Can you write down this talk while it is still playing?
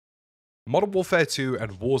Modern Warfare 2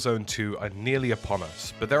 and Warzone 2 are nearly upon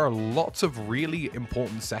us, but there are lots of really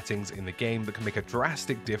important settings in the game that can make a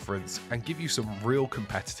drastic difference and give you some real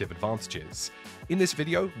competitive advantages. In this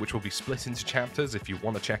video, which will be split into chapters if you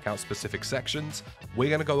want to check out specific sections, we're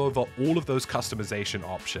going to go over all of those customization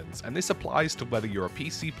options, and this applies to whether you're a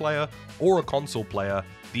PC player or a console player.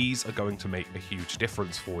 These are going to make a huge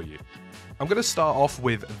difference for you. I'm going to start off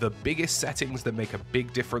with the biggest settings that make a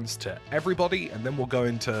big difference to everybody, and then we'll go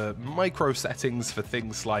into micro settings for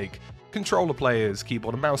things like controller players,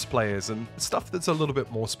 keyboard and mouse players, and stuff that's a little bit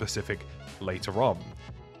more specific later on.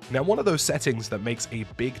 Now, one of those settings that makes a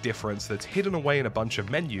big difference that's hidden away in a bunch of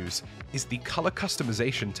menus is the color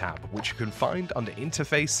customization tab, which you can find under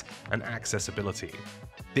interface and accessibility.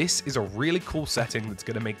 This is a really cool setting that's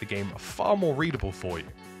going to make the game far more readable for you.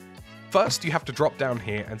 First, you have to drop down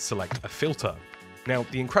here and select a filter. Now,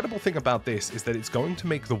 the incredible thing about this is that it's going to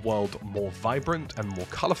make the world more vibrant and more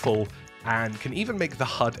colorful, and can even make the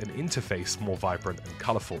HUD and interface more vibrant and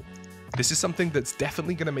colorful. This is something that's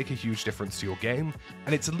definitely going to make a huge difference to your game,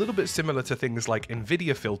 and it's a little bit similar to things like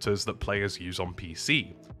NVIDIA filters that players use on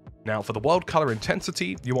PC. Now, for the world color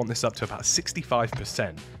intensity, you want this up to about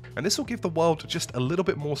 65%, and this will give the world just a little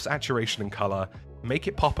bit more saturation and color, make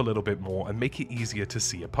it pop a little bit more, and make it easier to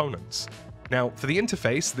see opponents. Now, for the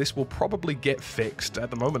interface, this will probably get fixed.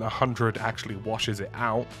 At the moment, 100 actually washes it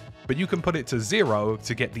out, but you can put it to 0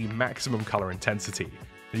 to get the maximum color intensity.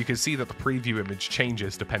 You can see that the preview image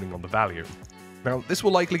changes depending on the value. Now, this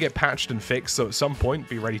will likely get patched and fixed, so at some point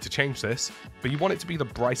be ready to change this, but you want it to be the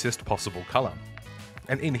brightest possible color.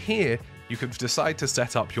 And in here, you can decide to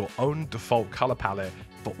set up your own default color palette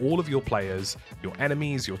for all of your players, your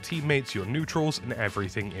enemies, your teammates, your neutrals, and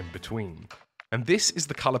everything in between. And this is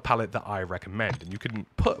the color palette that I recommend, and you can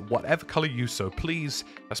put whatever color you so please,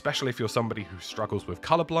 especially if you're somebody who struggles with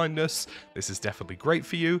color blindness. This is definitely great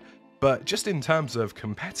for you, but just in terms of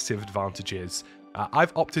competitive advantages,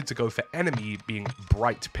 I've opted to go for enemy being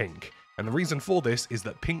bright pink. And the reason for this is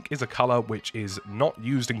that pink is a color which is not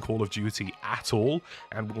used in Call of Duty at all,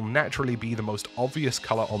 and will naturally be the most obvious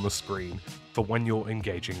color on the screen for when you're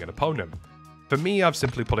engaging an opponent. For me, I've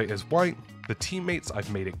simply put it as white, for teammates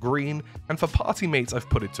I've made it green, and for party mates I've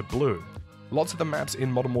put it to blue. Lots of the maps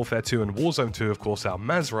in Modern Warfare 2 and Warzone 2, of course Al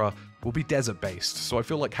Mazrah, will be desert based, so I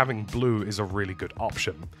feel like having blue is a really good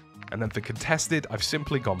option. And then for contested, I've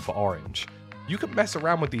simply gone for orange. You can mess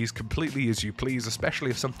around with these completely as you please, especially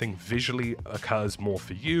if something visually occurs more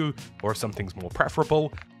for you, or if something's more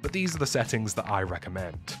preferable, but these are the settings that I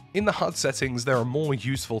recommend. In the HUD settings, there are more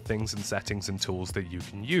useful things and settings and tools that you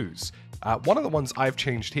can use. One of the ones I've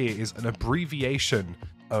changed here is an abbreviation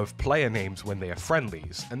of player names when they are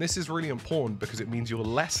friendlies, and this is really important because it means you're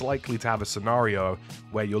less likely to have a scenario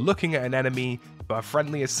where you're looking at an enemy, but a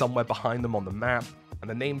friendly is somewhere behind them on the map, and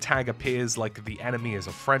the name tag appears like the enemy is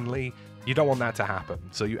a friendly. You don't want that to happen,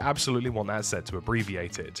 so you absolutely want that set to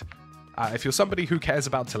abbreviated. If you're somebody who cares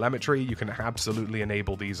about telemetry, you can absolutely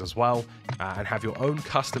enable these as well, and have your own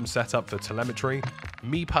custom setup for telemetry.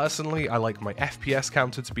 Me personally, I like my FPS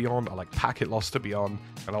counter to be on, I like packet loss to be on,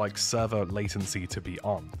 and I like server latency to be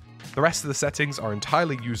on. The rest of the settings are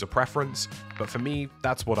entirely user preference, but for me,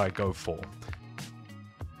 that's what I go for.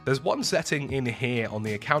 There's one setting in here on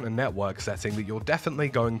the account and network setting that you're definitely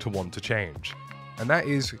going to want to change, and that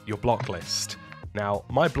is your block list. Now,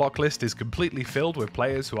 my block list is completely filled with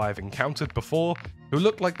players who I've encountered before who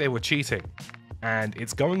looked like they were cheating, and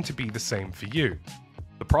it's going to be the same for you.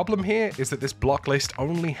 The problem here is that this block list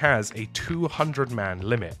only has a 200-man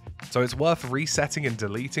limit, so it's worth resetting and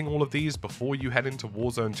deleting all of these before you head into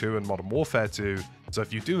Warzone 2 and Modern Warfare 2, so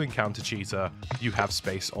if you do encounter cheater, you have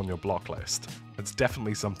space on your block list. It's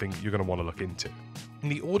definitely something you're going to want to look into. In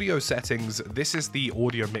the audio settings, this is the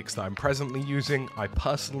audio mix that I'm presently using. I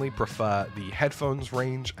personally prefer the headphones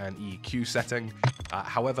range and EQ setting.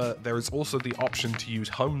 However, there is also the option to use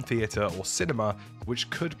home theater or cinema, which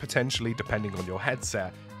could potentially, depending on your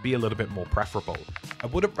headset, be a little bit more preferable. I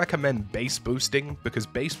wouldn't recommend bass boosting, because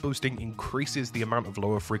bass boosting increases the amount of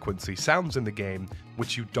lower frequency sounds in the game,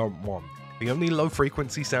 which you don't want. The only low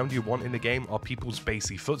frequency sound you want in the game are people's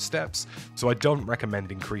bassy footsteps, so I don't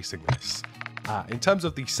recommend increasing this. In terms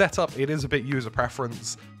of the setup, it is a bit user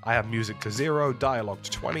preference. I have music to 0, dialogue to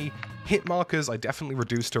 20, hit markers I definitely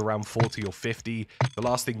reduced to around 40 or 50. The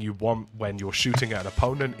last thing you want when you're shooting at an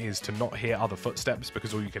opponent is to not hear other footsteps,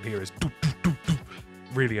 because all you can hear is doo doo doo doo.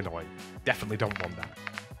 Really annoying. Definitely don't want that.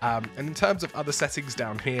 And in terms of other settings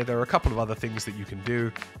down here, there are a couple of other things that you can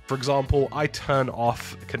do. For example, I turn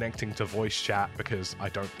off connecting to voice chat because I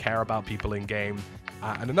don't care about people in game.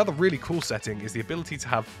 And another really cool setting is the ability to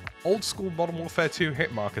have old school Modern Warfare 2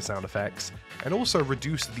 hit marker sound effects, and also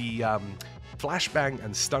reduce the flashbang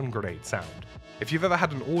and stun grenade sound. If you've ever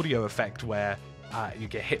had an audio effect where you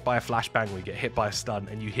get hit by a flashbang or you get hit by a stun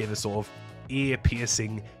and you hear the sort of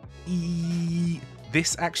ear-piercing eee,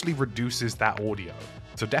 this actually reduces that audio.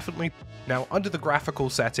 So definitely. Now, under the graphical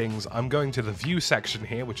settings, I'm going to the view section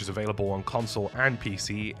here, which is available on console and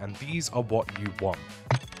PC, and these are what you want.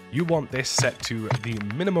 You want this set to the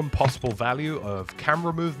minimum possible value of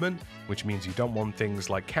camera movement, which means you don't want things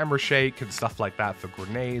like camera shake and stuff like that for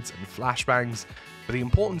grenades and flashbangs. But the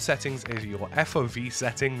important settings is your FOV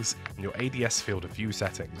settings and your ADS field of view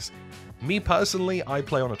settings. Me personally, I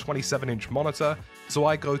play on a 27-inch monitor, so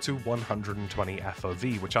I go to 120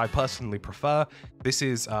 FOV, which I personally prefer. This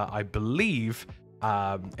is, I believe,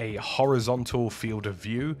 a horizontal field of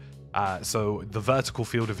view. So the vertical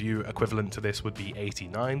field of view equivalent to this would be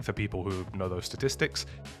 89 for people who know those statistics.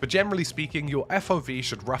 But generally speaking, your FOV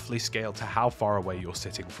should roughly scale to how far away you're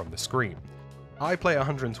sitting from the screen. I play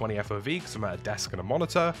 120 FOV because I'm at a desk and a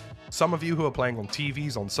monitor. Some of you who are playing on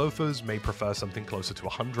TVs on sofas may prefer something closer to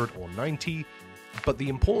 100 or 90. But the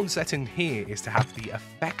important setting here is to have the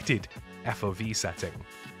affected FOV setting.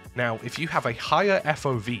 Now, if you have a higher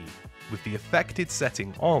FOV with the affected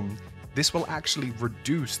setting on, this will actually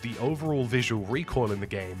reduce the overall visual recoil in the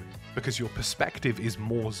game because your perspective is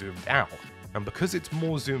more zoomed out. And because it's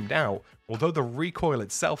more zoomed out, although the recoil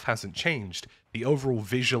itself hasn't changed, the overall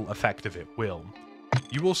visual effect of it will.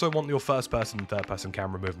 You also want your first-person and third-person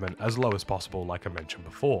camera movement as low as possible, like I mentioned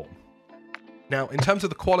before. Now, in terms of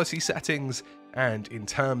the quality settings and in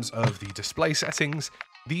terms of the display settings,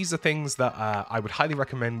 these are things that I would highly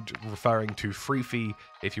recommend referring to Freefee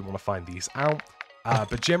if you want to find these out.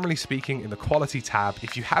 But generally speaking, in the quality tab,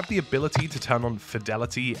 if you have the ability to turn on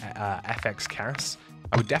Fidelity FX CAS,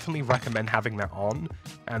 I would definitely recommend having that on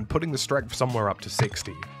and putting the strength somewhere up to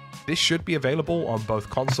 60. This should be available on both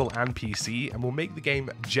console and PC and will make the game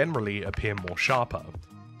generally appear more sharper.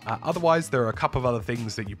 Otherwise, there are a couple of other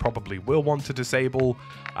things that you probably will want to disable.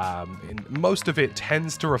 Most of it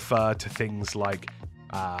tends to refer to things like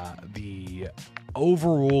the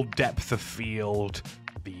overall depth of field,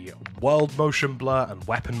 the world motion blur and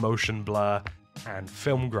weapon motion blur, and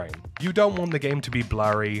film grain. You don't want the game to be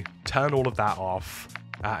blurry, turn all of that off.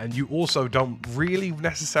 And you also don't really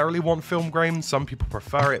necessarily want film grain. Some people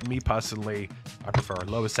prefer it. Me personally, I prefer a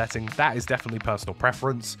lower setting. That is definitely personal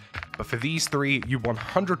preference. But for these three, you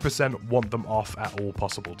 100% want them off at all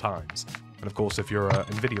possible times. And of course, if you're an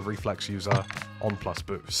NVIDIA Reflex user, on plus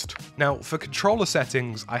boost. Now, for controller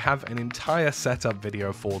settings, I have an entire setup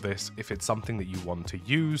video for this if it's something that you want to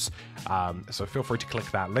use. So feel free to click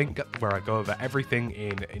that link where I go over everything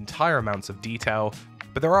in entire amounts of detail.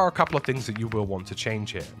 But there are a couple of things that you will want to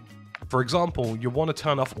change here. For example, you want to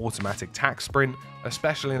turn off automatic tack sprint,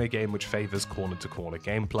 especially in a game which favors corner-to-corner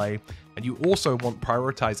gameplay, and you also want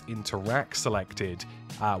prioritize interact selected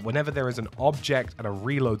whenever there is an object and a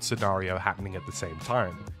reload scenario happening at the same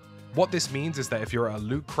time. What this means is that if you're at a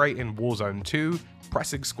loot crate in Warzone 2,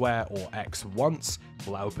 pressing square or X once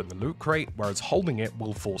will open the loot crate, whereas holding it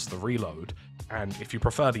will force the reload. And if you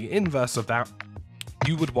prefer the inverse of that,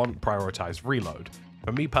 you would want prioritize reload.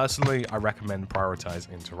 For me personally, I recommend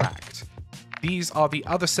prioritize interact. These are the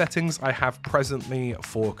other settings I have presently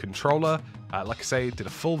for controller. Like I say, did a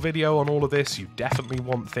full video on all of this. You definitely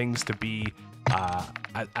want things to be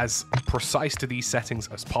as precise to these settings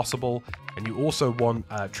as possible. And you also want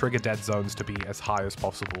trigger dead zones to be as high as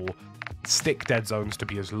possible, stick dead zones to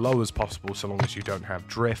be as low as possible so long as you don't have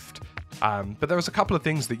drift. But there's a couple of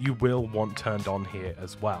things that you will want turned on here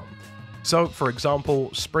as well. So, for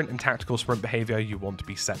example, sprint and tactical sprint behavior you want to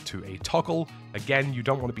be set to a toggle. Again, you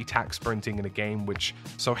don't want to be tack sprinting in a game which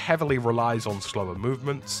so heavily relies on slower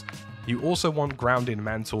movements. You also want grounded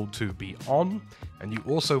mantle to be on, and you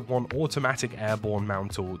also want automatic airborne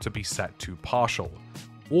mantle to be set to partial.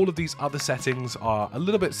 All of these other settings are a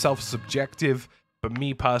little bit self-subjective, but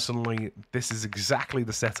me personally, this is exactly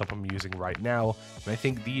the setup I'm using right now, and I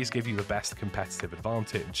think these give you the best competitive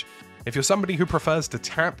advantage. If you're somebody who prefers to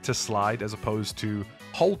tap to slide as opposed to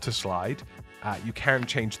hold to slide, you can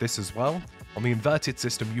change this as well. On the inverted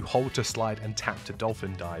system, you hold to slide and tap to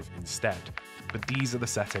dolphin dive instead. But these are the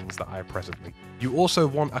settings that I have presently. You also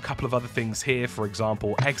want a couple of other things here. For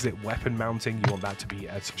example, exit weapon mounting, you want that to be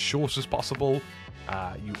as short as possible.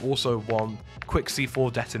 You also want quick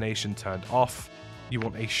C4 detonation turned off. You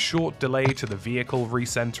want a short delay to the vehicle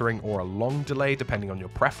recentering or a long delay depending on your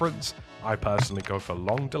preference. I personally go for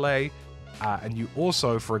long delay. And you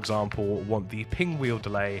also, for example, want the ping wheel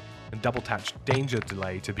delay and double touch danger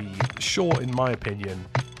delay to be short in my opinion,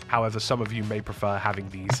 However, some of you may prefer having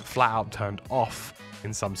these flat out turned off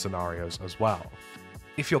in some scenarios as well.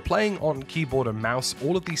 If you're playing on keyboard and mouse,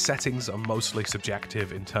 all of these settings are mostly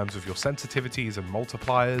subjective in terms of your sensitivities and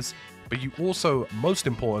multipliers, but you also, most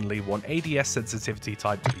importantly, want ADS sensitivity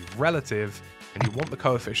type to be relative, and you want the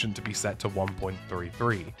coefficient to be set to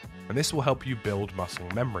 1.33, and this will help you build muscle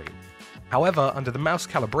memory. However, under the mouse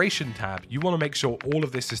calibration tab, you want to make sure all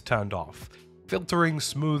of this is turned off. Filtering,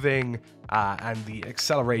 smoothing, and the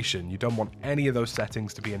acceleration, you don't want any of those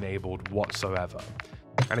settings to be enabled whatsoever.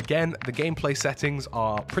 And again, the gameplay settings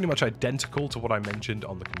are pretty much identical to what I mentioned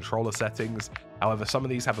on the controller settings. However, some of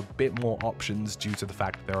these have a bit more options due to the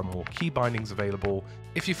fact that there are more key bindings available.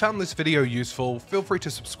 If you found this video useful, feel free to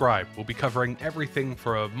subscribe. We'll be covering everything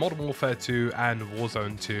for Modern Warfare 2 and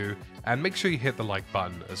Warzone 2, and make sure you hit the like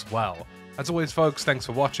button as well. As always folks, thanks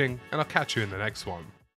for watching, and I'll catch you in the next one.